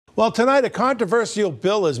Well, tonight, a controversial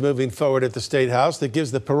bill is moving forward at the State House that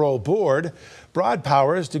gives the parole board broad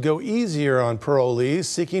powers to go easier on parolees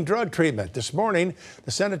seeking drug treatment. This morning,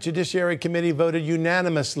 the Senate Judiciary Committee voted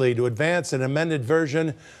unanimously to advance an amended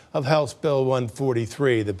version of House Bill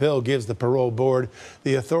 143. The bill gives the parole board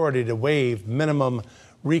the authority to waive minimum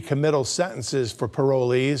recommittal sentences for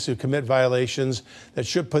parolees who commit violations that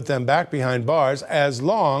should put them back behind bars as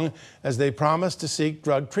long as they promise to seek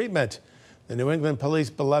drug treatment. The New England Police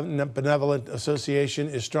Benevolent Association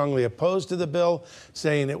is strongly opposed to the bill,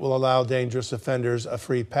 saying it will allow dangerous offenders a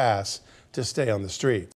free pass to stay on the street.